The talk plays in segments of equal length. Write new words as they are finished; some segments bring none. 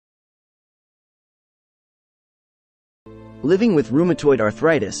Living with rheumatoid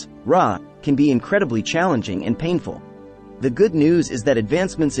arthritis, RA, can be incredibly challenging and painful. The good news is that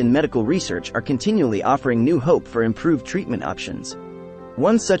advancements in medical research are continually offering new hope for improved treatment options.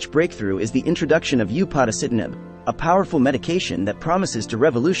 One such breakthrough is the introduction of Upadacitinib, a powerful medication that promises to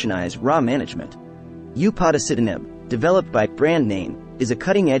revolutionize RA management. Upadacitinib, developed by brand name, is a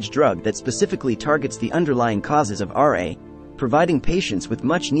cutting-edge drug that specifically targets the underlying causes of RA, providing patients with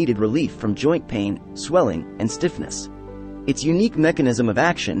much-needed relief from joint pain, swelling, and stiffness. Its unique mechanism of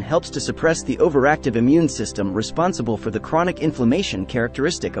action helps to suppress the overactive immune system responsible for the chronic inflammation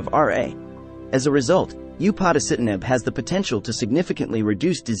characteristic of RA. As a result, Upadacitinib has the potential to significantly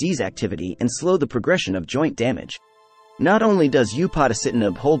reduce disease activity and slow the progression of joint damage. Not only does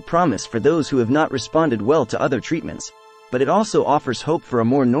Upadacitinib hold promise for those who have not responded well to other treatments, but it also offers hope for a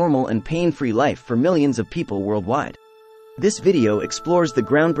more normal and pain-free life for millions of people worldwide. This video explores the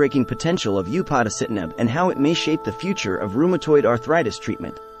groundbreaking potential of Upadacitinib and how it may shape the future of rheumatoid arthritis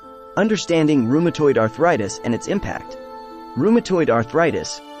treatment. Understanding rheumatoid arthritis and its impact. Rheumatoid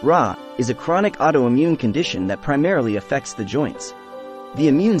arthritis, RA, is a chronic autoimmune condition that primarily affects the joints. The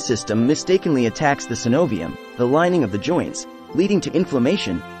immune system mistakenly attacks the synovium, the lining of the joints, leading to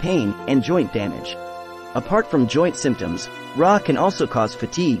inflammation, pain, and joint damage. Apart from joint symptoms, RA can also cause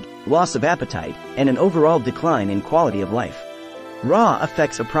fatigue, loss of appetite, and an overall decline in quality of life. RA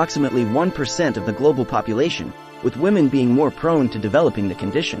affects approximately 1% of the global population, with women being more prone to developing the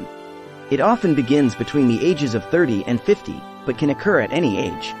condition. It often begins between the ages of 30 and 50, but can occur at any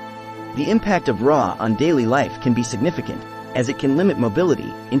age. The impact of RA on daily life can be significant, as it can limit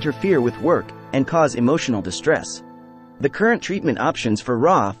mobility, interfere with work, and cause emotional distress. The current treatment options for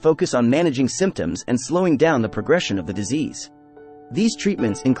RA focus on managing symptoms and slowing down the progression of the disease. These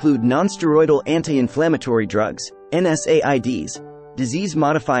treatments include nonsteroidal anti-inflammatory drugs, NSAIDs,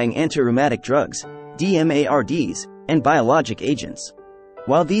 disease-modifying antirheumatic drugs, DMARDs, and biologic agents.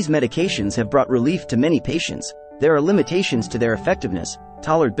 While these medications have brought relief to many patients, there are limitations to their effectiveness,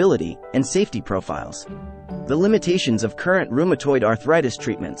 tolerability, and safety profiles. The limitations of current rheumatoid arthritis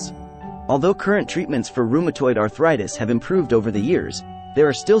treatments. Although current treatments for rheumatoid arthritis have improved over the years, there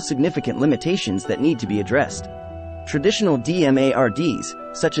are still significant limitations that need to be addressed. Traditional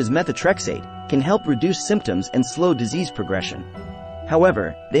DMARDs, such as methotrexate, can help reduce symptoms and slow disease progression.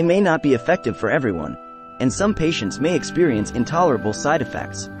 However, they may not be effective for everyone, and some patients may experience intolerable side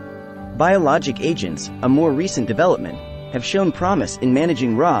effects. Biologic agents, a more recent development, have shown promise in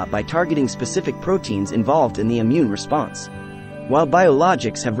managing RA by targeting specific proteins involved in the immune response. While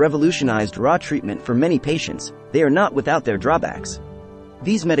biologics have revolutionized RA treatment for many patients, they are not without their drawbacks.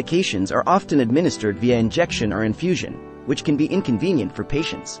 These medications are often administered via injection or infusion, which can be inconvenient for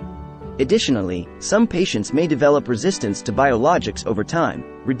patients. Additionally, some patients may develop resistance to biologics over time,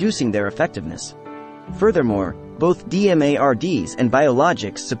 reducing their effectiveness. Furthermore, both DMARDs and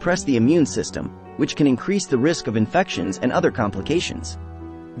biologics suppress the immune system, which can increase the risk of infections and other complications.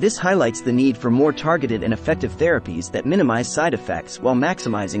 This highlights the need for more targeted and effective therapies that minimize side effects while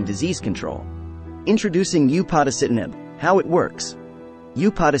maximizing disease control. Introducing Upadacitinib, how it works.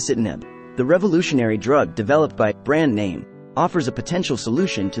 Upadacitinib, the revolutionary drug developed by brand name, offers a potential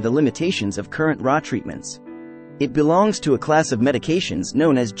solution to the limitations of current RA treatments. It belongs to a class of medications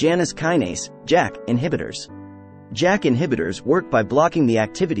known as Janus kinase, JAK, inhibitors. JAK inhibitors work by blocking the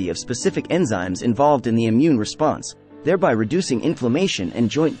activity of specific enzymes involved in the immune response, thereby reducing inflammation and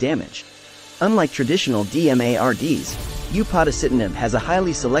joint damage. Unlike traditional DMARDs, Upadacitinib has a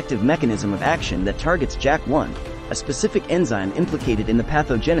highly selective mechanism of action that targets JAK1, a specific enzyme implicated in the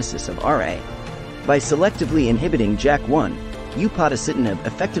pathogenesis of RA. By selectively inhibiting JAK1, Upadacitinib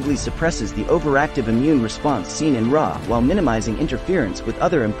effectively suppresses the overactive immune response seen in RA while minimizing interference with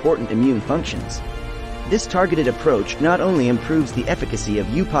other important immune functions. This targeted approach not only improves the efficacy of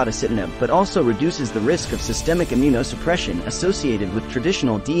Upadacitinib but also reduces the risk of systemic immunosuppression associated with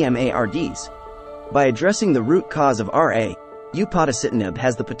traditional DMARDs. By addressing the root cause of RA, Upadacitinib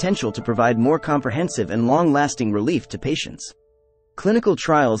has the potential to provide more comprehensive and long-lasting relief to patients. Clinical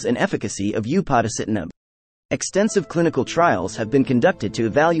trials and efficacy of Upadacitinib. Extensive clinical trials have been conducted to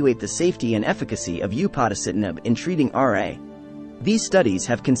evaluate the safety and efficacy of Upadacitinib in treating RA. These studies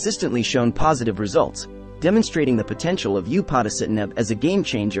have consistently shown positive results, demonstrating the potential of Upadacitinib as a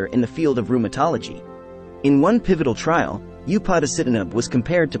game-changer in the field of rheumatology. In one pivotal trial, Upadacitinib was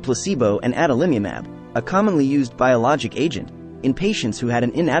compared to placebo and adalimumab, a commonly used biologic agent, in patients who had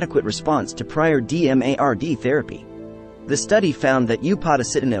an inadequate response to prior DMARD therapy. The study found that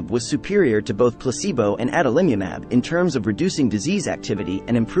Upadacitinib was superior to both placebo and adalimumab in terms of reducing disease activity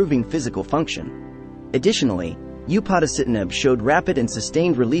and improving physical function. Additionally, Upadacitinib showed rapid and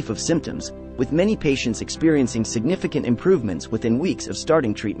sustained relief of symptoms, with many patients experiencing significant improvements within weeks of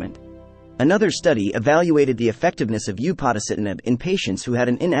starting treatment. Another study evaluated the effectiveness of upadacitinib in patients who had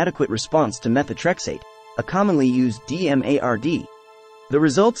an inadequate response to methotrexate, a commonly used DMARD. The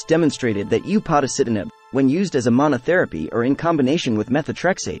results demonstrated that upadacitinib, when used as a monotherapy or in combination with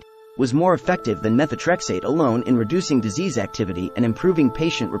methotrexate, was more effective than methotrexate alone in reducing disease activity and improving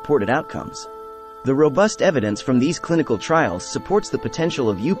patient-reported outcomes. The robust evidence from these clinical trials supports the potential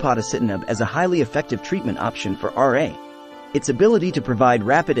of upadacitinib as a highly effective treatment option for RA. Its ability to provide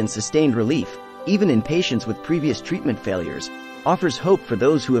rapid and sustained relief, even in patients with previous treatment failures, offers hope for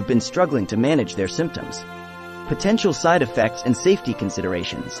those who have been struggling to manage their symptoms. Potential side effects and safety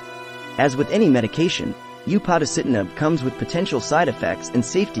considerations. As with any medication, upadacitinib comes with potential side effects and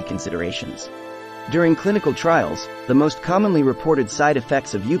safety considerations. During clinical trials, the most commonly reported side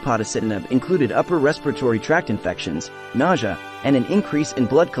effects of upadacitinib included upper respiratory tract infections, nausea, and an increase in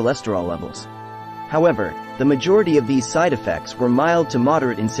blood cholesterol levels. However, the majority of these side effects were mild to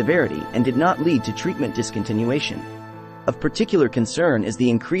moderate in severity and did not lead to treatment discontinuation. Of particular concern is the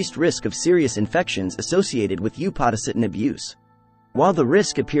increased risk of serious infections associated with upadacitinib use. While the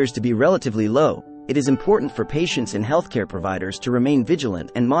risk appears to be relatively low, it is important for patients and healthcare providers to remain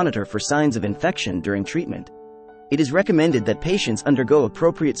vigilant and monitor for signs of infection during treatment. It is recommended that patients undergo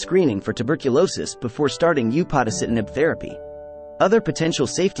appropriate screening for tuberculosis before starting upadacitinib therapy. Other potential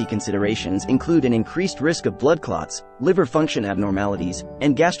safety considerations include an increased risk of blood clots, liver function abnormalities,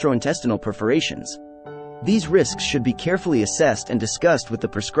 and gastrointestinal perforations. These risks should be carefully assessed and discussed with the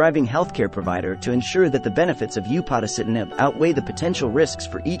prescribing healthcare provider to ensure that the benefits of upadacitinib outweigh the potential risks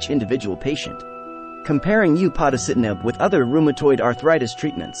for each individual patient. Comparing upadacitinib with other rheumatoid arthritis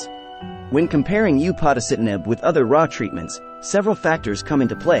treatments. When comparing upadacitinib with other RA treatments, several factors come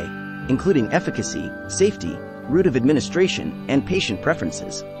into play, including efficacy, safety, route of administration, and patient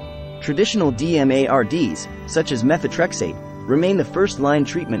preferences. Traditional DMARDs, such as methotrexate, remain the first-line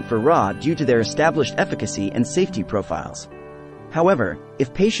treatment for RA due to their established efficacy and safety profiles. However,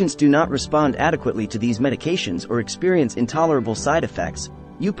 if patients do not respond adequately to these medications or experience intolerable side effects,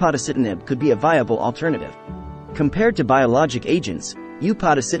 upadacitinib could be a viable alternative. Compared to biologic agents,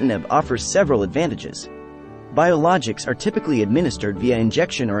 upadacitinib offers several advantages. Biologics are typically administered via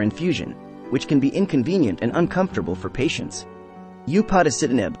injection or infusion, which can be inconvenient and uncomfortable for patients.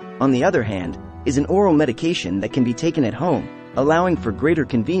 Upadacitinib, on the other hand, is an oral medication that can be taken at home, allowing for greater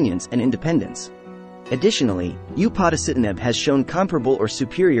convenience and independence. Additionally, upadacitinib has shown comparable or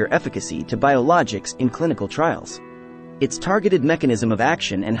superior efficacy to biologics in clinical trials. Its targeted mechanism of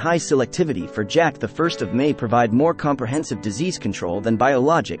action and high selectivity for JAK may provide more comprehensive disease control than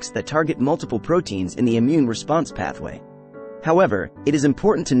biologics that target multiple proteins in the immune response pathway. However, it is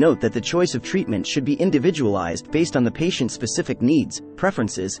important to note that the choice of treatment should be individualized based on the patient's specific needs,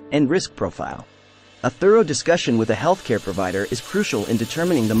 preferences, and risk profile. A thorough discussion with a healthcare provider is crucial in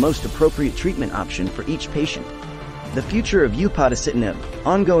determining the most appropriate treatment option for each patient. The future of upadacitinib,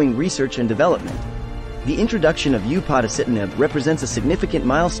 ongoing research and development. The introduction of upadacitinib represents a significant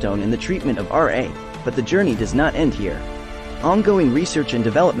milestone in the treatment of RA, but the journey does not end here. Ongoing research and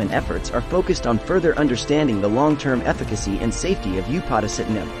development efforts are focused on further understanding the long-term efficacy and safety of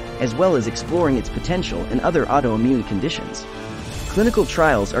upadacitinib, as well as exploring its potential in other autoimmune conditions. Clinical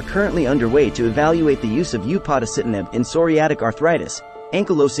trials are currently underway to evaluate the use of upadacitinib in psoriatic arthritis,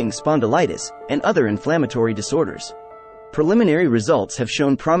 ankylosing spondylitis, and other inflammatory disorders. Preliminary results have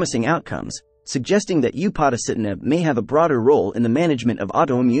shown promising outcomes, suggesting that upadacitinib may have a broader role in the management of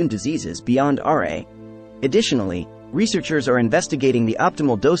autoimmune diseases beyond RA. Additionally, researchers are investigating the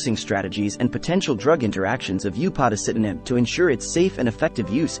optimal dosing strategies and potential drug interactions of upadacitinib to ensure its safe and effective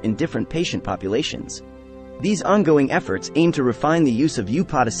use in different patient populations. These ongoing efforts aim to refine the use of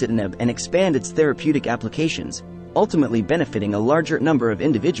upadacitinib and expand its therapeutic applications, ultimately benefiting a larger number of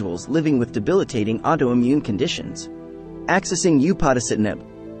individuals living with debilitating autoimmune conditions. Accessing upadacitinib.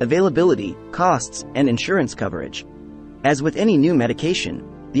 Availability, costs, and insurance coverage. As with any new medication,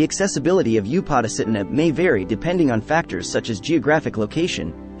 the accessibility of upadacitinib may vary depending on factors such as geographic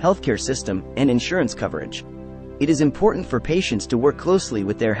location, healthcare system, and insurance coverage. It is important for patients to work closely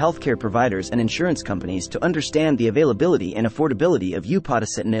with their healthcare providers and insurance companies to understand the availability and affordability of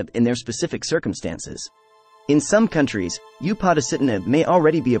upadacitinib in their specific circumstances. In some countries, upadacitinib may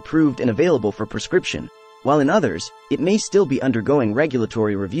already be approved and available for prescription, while in others, it may still be undergoing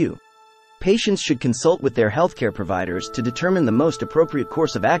regulatory review. Patients should consult with their healthcare providers to determine the most appropriate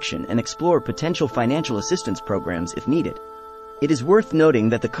course of action and explore potential financial assistance programs if needed. It is worth noting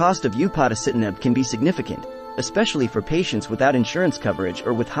that the cost of upadacitinib can be significant, especially for patients without insurance coverage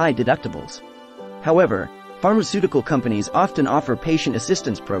or with high deductibles. However, Pharmaceutical companies often offer patient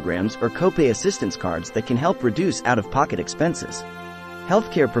assistance programs or copay assistance cards that can help reduce out-of-pocket expenses.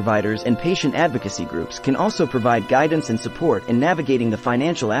 Healthcare providers and patient advocacy groups can also provide guidance and support in navigating the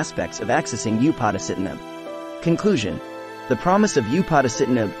financial aspects of accessing upadacitinib. Conclusion: the promise of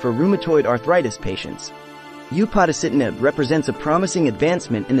upadacitinib for rheumatoid arthritis patients. Upadacitinib represents a promising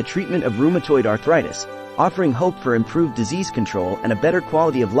advancement in the treatment of rheumatoid arthritis, offering hope for improved disease control and a better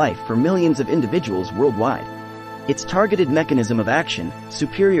quality of life for millions of individuals worldwide. Its targeted mechanism of action,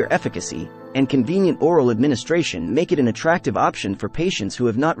 superior efficacy, and convenient oral administration make it an attractive option for patients who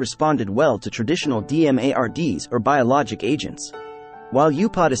have not responded well to traditional DMARDs or biologic agents. While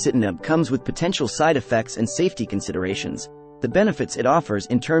upadacitinib comes with potential side effects and safety considerations, the benefits it offers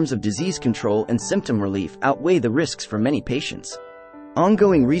in terms of disease control and symptom relief outweigh the risks for many patients.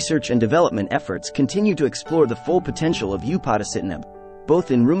 Ongoing research and development efforts continue to explore the full potential of upadacitinib,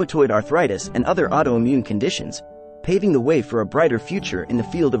 both in rheumatoid arthritis and other autoimmune conditions, paving the way for a brighter future in the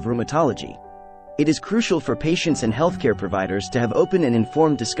field of rheumatology. It is crucial for patients and healthcare providers to have open and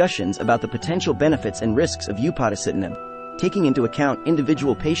informed discussions about the potential benefits and risks of upadacitinib, taking into account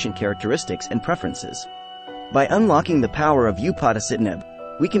individual patient characteristics and preferences. By unlocking the power of upadacitinib,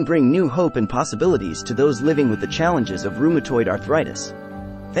 we can bring new hope and possibilities to those living with the challenges of rheumatoid arthritis.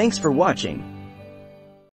 Thanks for watching.